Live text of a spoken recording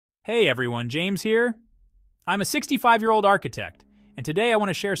Hey everyone, James here. I'm a 65-year-old architect, and today I want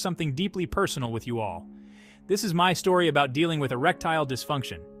to share something deeply personal with you all. This is my story about dealing with erectile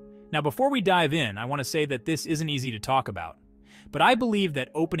dysfunction. Now, before we dive in, I want to say that this isn't easy to talk about, but I believe that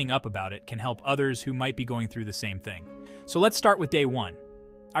opening up about it can help others who might be going through the same thing. So let's start with day one.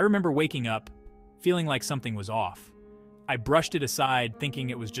 I remember waking up, feeling like something was off. I brushed it aside, thinking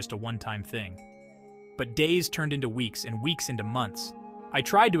it was just a one-time thing. But days turned into weeks, and weeks into months. I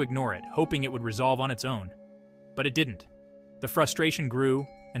tried to ignore it, hoping it would resolve on its own. But it didn't. The frustration grew,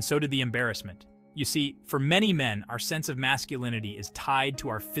 and so did the embarrassment. You see, for many men, our sense of masculinity is tied to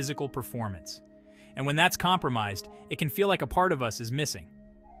our physical performance. And when that's compromised, it can feel like a part of us is missing.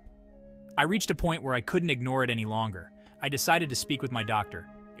 I reached a point where I couldn't ignore it any longer. I decided to speak with my doctor.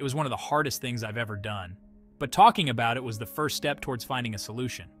 It was one of the hardest things I've ever done. But talking about it was the first step towards finding a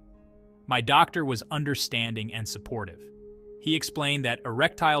solution. My doctor was understanding and supportive. He explained that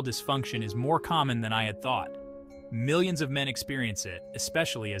erectile dysfunction is more common than I had thought. Millions of men experience it,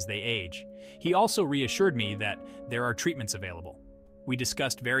 especially as they age. He also reassured me that there are treatments available. We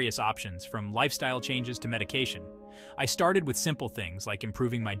discussed various options, from lifestyle changes to medication. I started with simple things like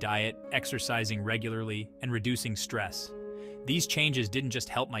improving my diet, exercising regularly, and reducing stress. These changes didn't just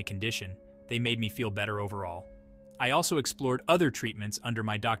help my condition, they made me feel better overall. I also explored other treatments under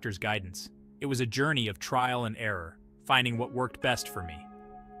my doctor's guidance. It was a journey of trial and error, finding what worked best for me.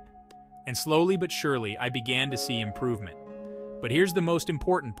 And slowly but surely, I began to see improvement. But here's the most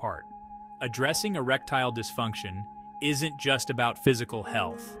important part. Addressing erectile dysfunction isn't just about physical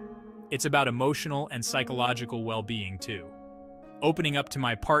health. It's about emotional and psychological well-being too. Opening up to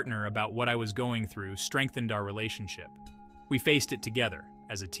my partner about what I was going through strengthened our relationship. We faced it together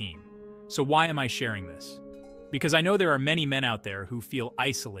as a team. So why am I sharing this? Because I know there are many men out there who feel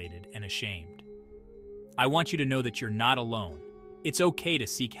isolated and ashamed. I want you to know that you're not alone. It's okay to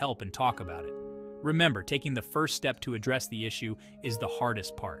seek help and talk about it. Remember, taking the first step to address the issue is the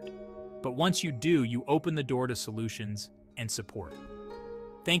hardest part. But once you do, you open the door to solutions and support.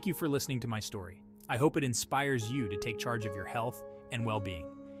 Thank you for listening to my story. I hope it inspires you to take charge of your health and well-being.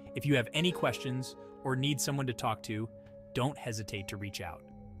 If you have any questions or need someone to talk to, don't hesitate to reach out.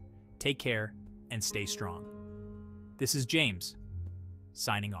 Take care and stay strong. This is James,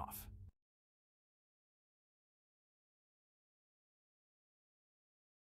 signing off.